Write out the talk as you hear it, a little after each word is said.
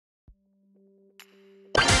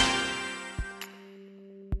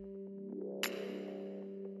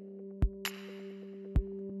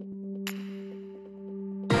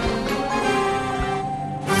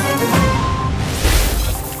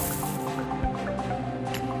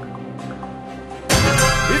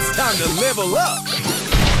Time to level up.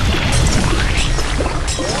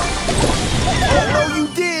 Oh, no, you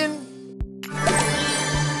didn't.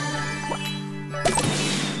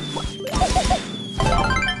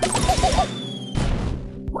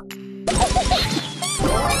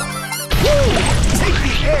 Woo! Take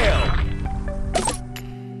the L.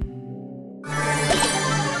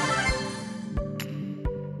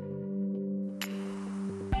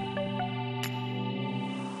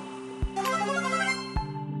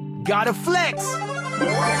 Gotta flex.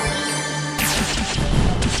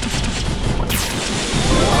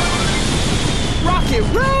 Rocket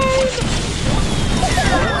Rain!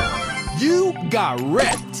 You got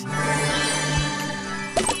wrecked.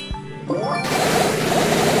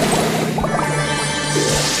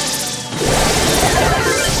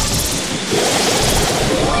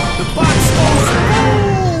 The box goes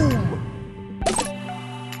boom!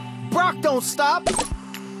 Brock don't stop.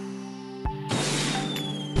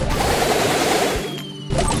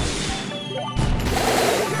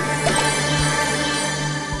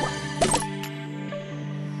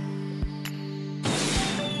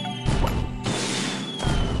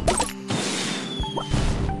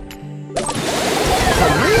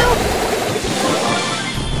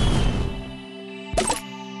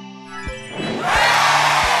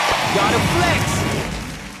 Gotta flex!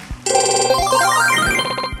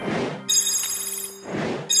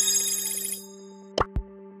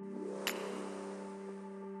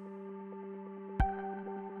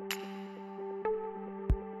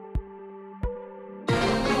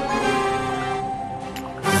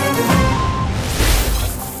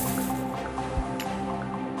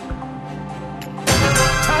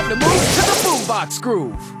 Time to move to the boombox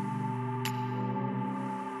groove!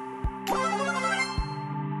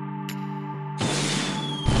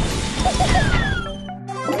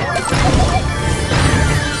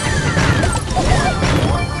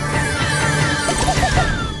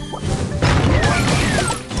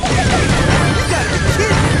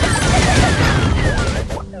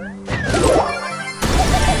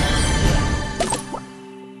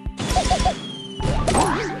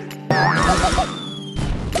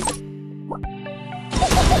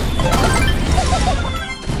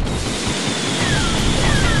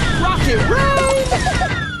 Rocket Rain!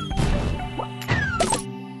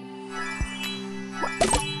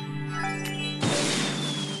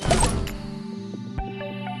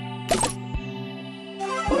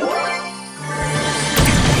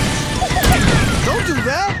 Don't do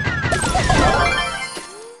that!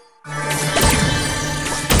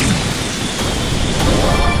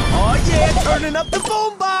 Oh yeah, turning up the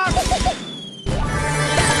boombox!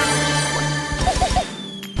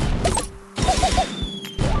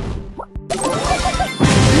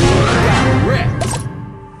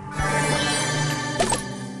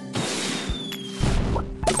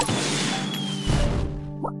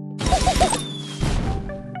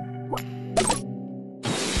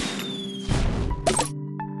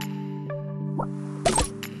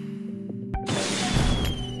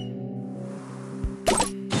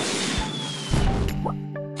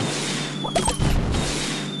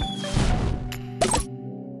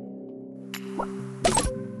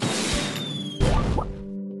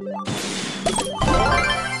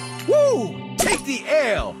 Woo! Take the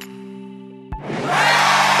L! I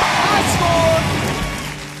scored!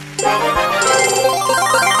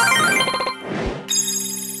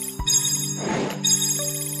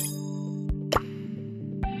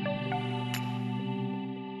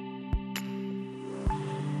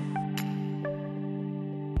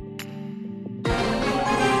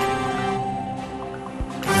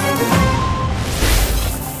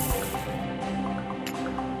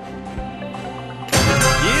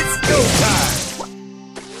 It's go time!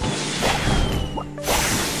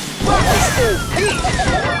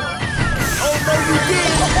 Oh no, you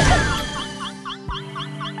did!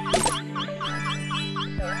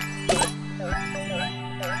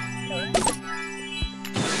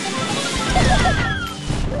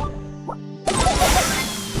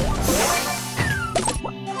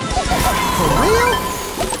 For real?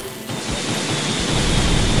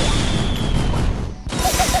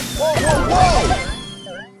 Whoa, whoa,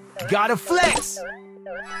 whoa! Gotta flex!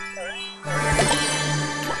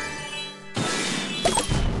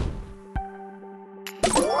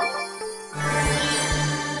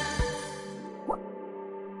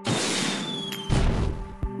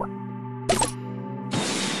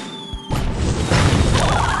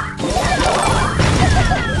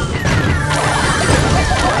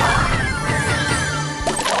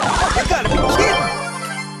 You gotta be kidding!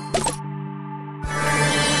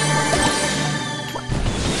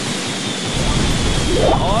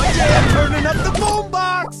 Oh yeah, turning up the boom!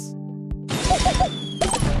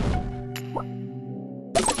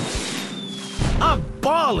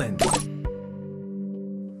 ballin'.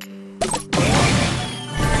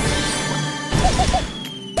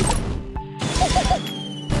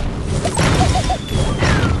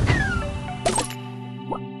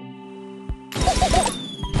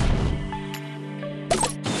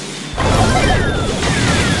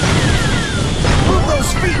 Move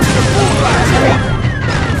those feet to the boombox.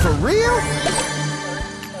 For real?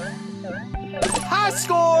 High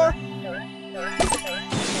score.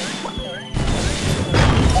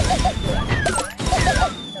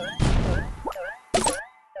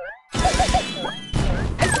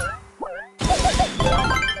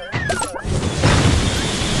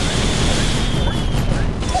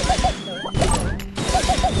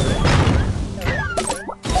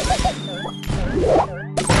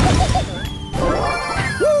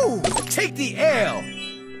 Woo! Take the L.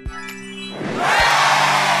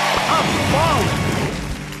 I'm ballin'.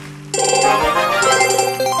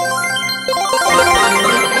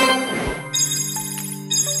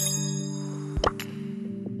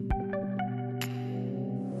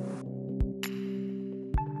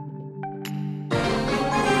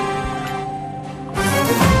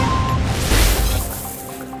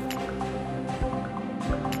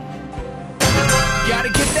 Gotta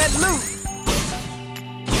get that loot.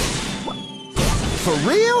 For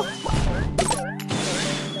real?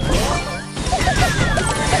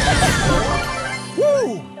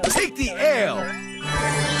 Woo! Take the L.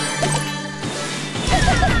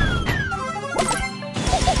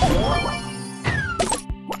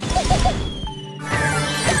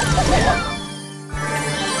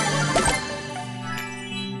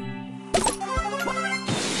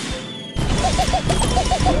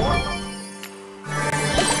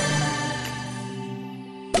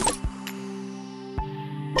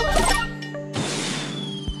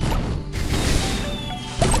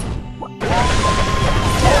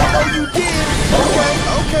 Oh, you did.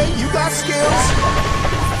 Okay, you got skills.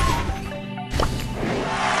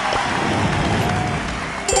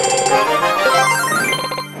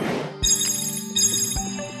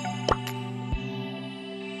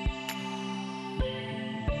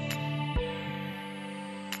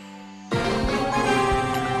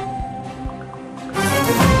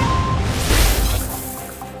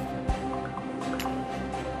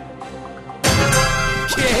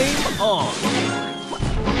 Game on.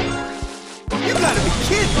 You gotta be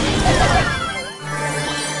kidding me.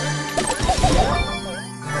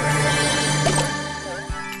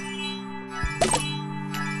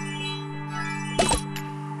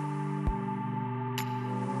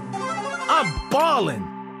 I'm ballin'.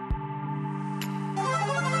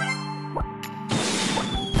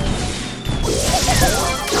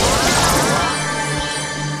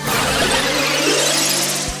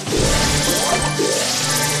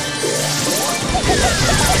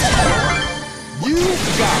 You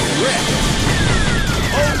got wrecked.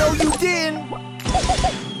 Oh, no, you didn't.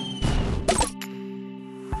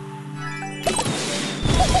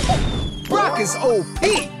 Brock is OP.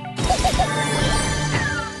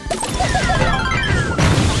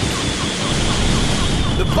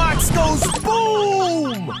 The box goes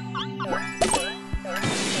boom.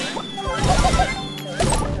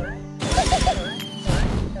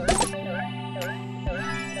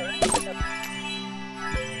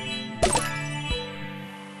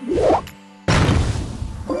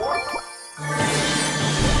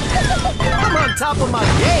 I'm on top of my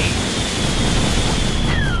game.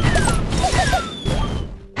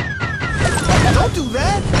 Don't do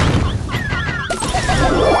that.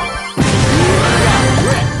 You got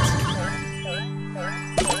wrecked.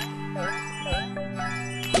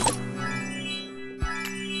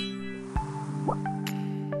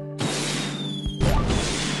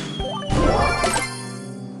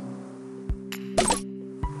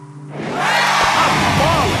 I'm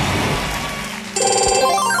ballin'.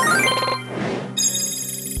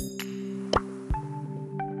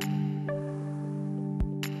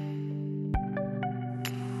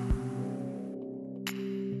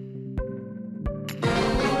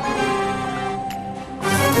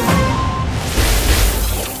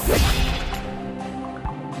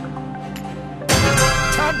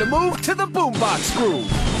 Time to move to the boombox groove.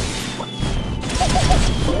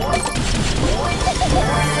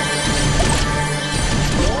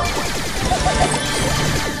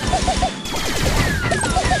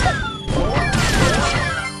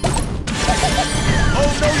 Oh,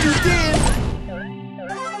 no, you did.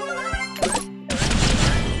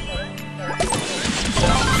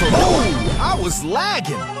 Oh, I was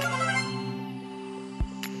lagging.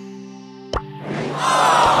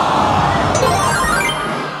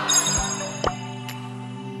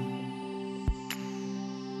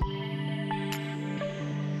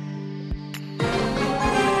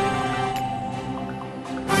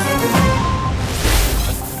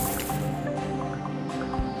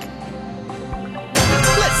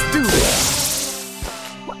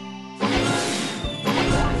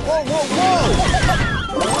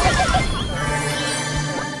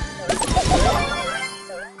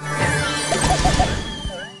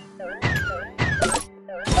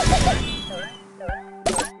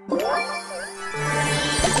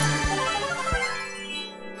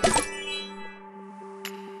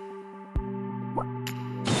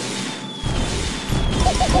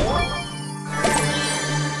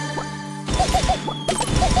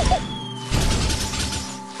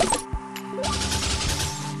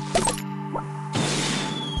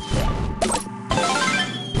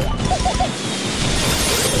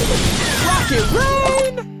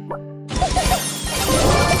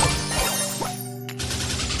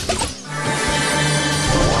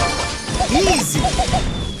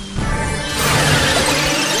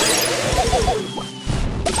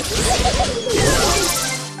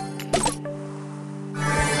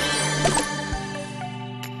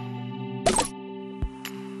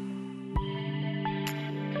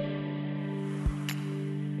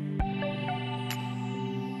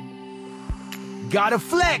 Gotta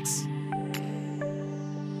flex.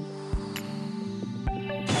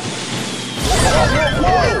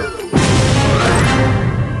 Whoa.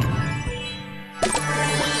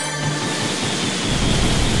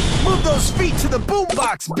 Move those feet to the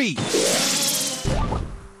boombox beat.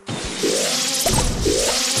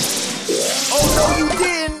 Oh no, you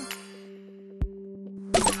didn't.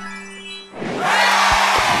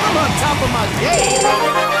 I'm on top of my game.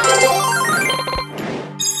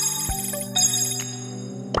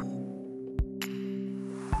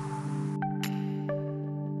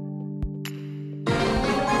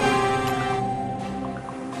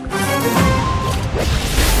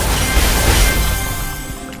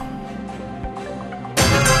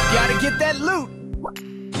 Gotta get that loot.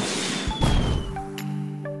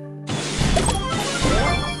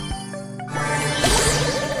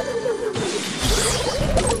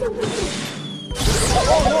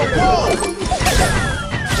 Whoa.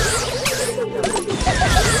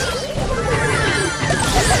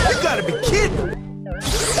 You gotta be kidding.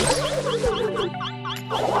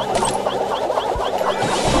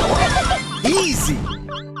 Easy.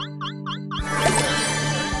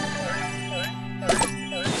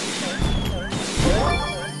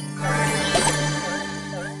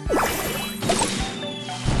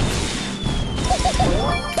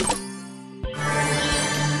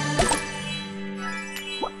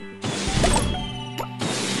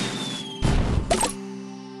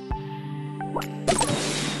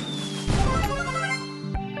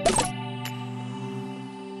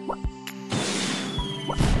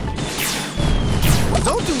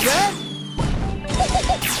 Don't do that!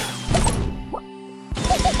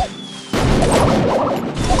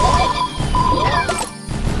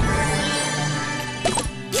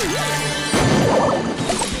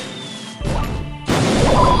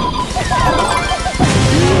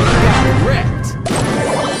 You got wrecked!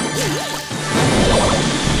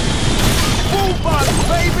 Boombox,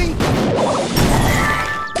 baby!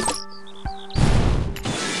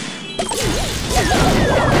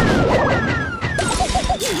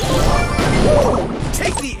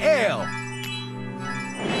 Take the L!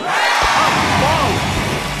 I'm balling!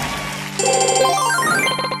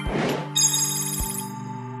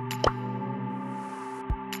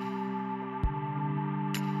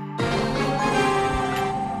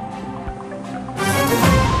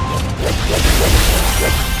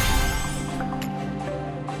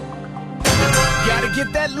 Gotta get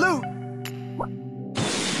that loot!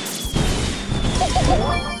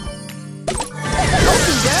 Don't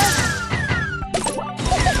do that!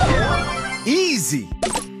 Easy!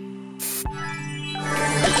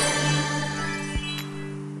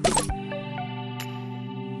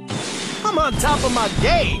 I'm on top of my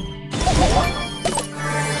game!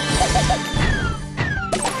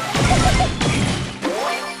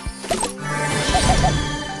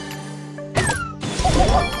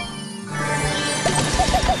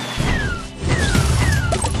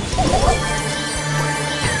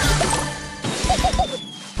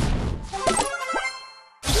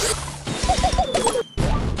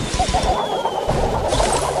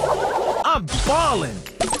 I'm ballin'!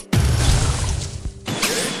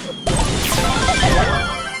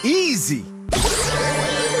 Easy!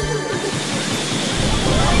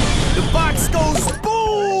 The box goes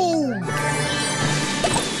boom!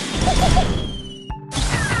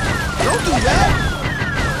 Don't do that!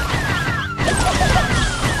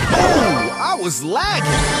 Oh, I was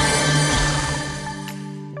lagging!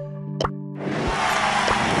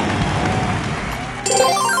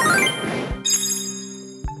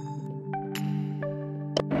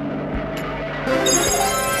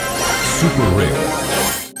 Super rare.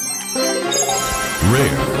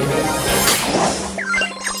 Rare.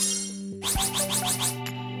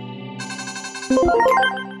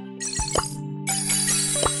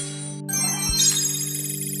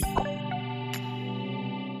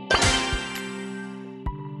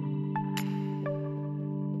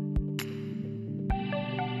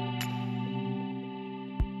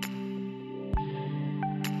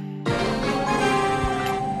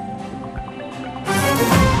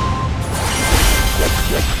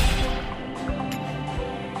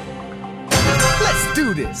 Let's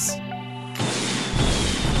do this!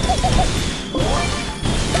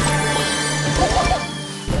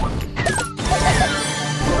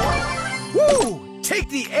 Woo! Take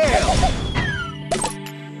the L!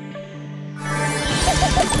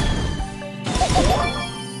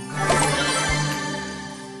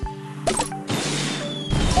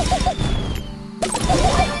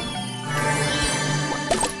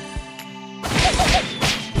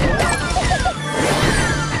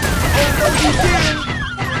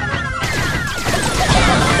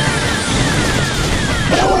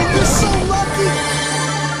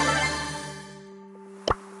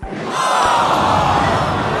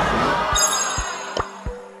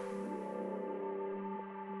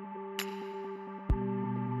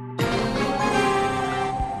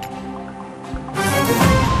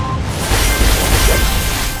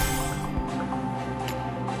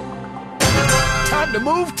 Time to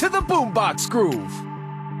move to the boombox groove.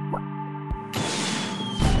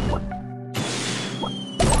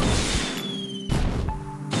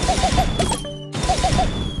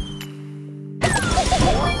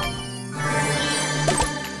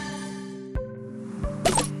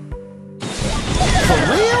 For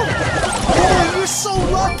real? Oh, you're so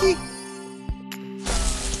lucky.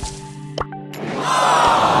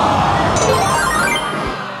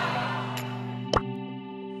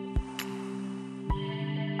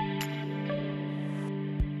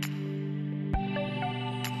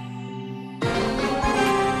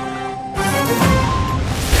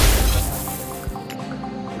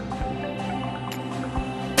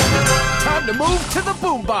 Time to move to the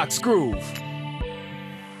boombox groove.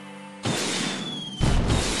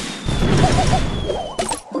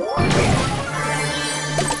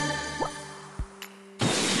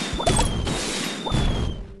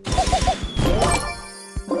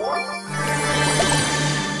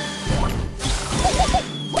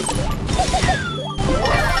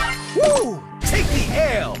 Woo! Take the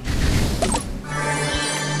L.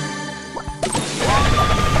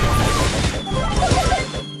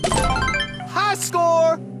 High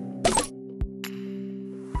score.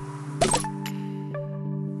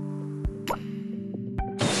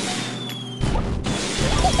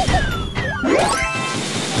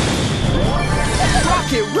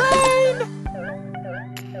 Rocket rain.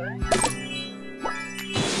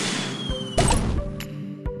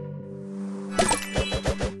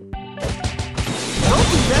 Don't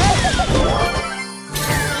do that.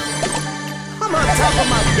 I'm on top of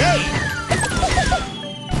my game.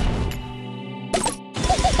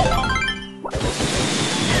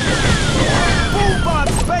 Boombox,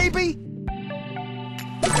 baby.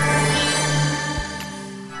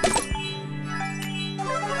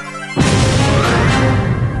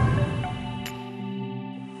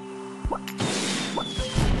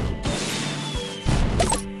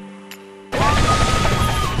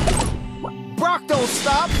 Brock don't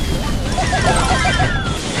stop.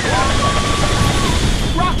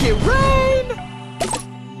 Rocket rain.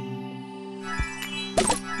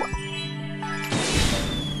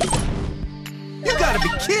 You gotta be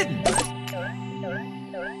kidding.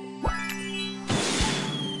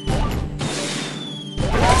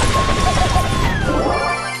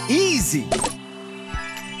 Easy.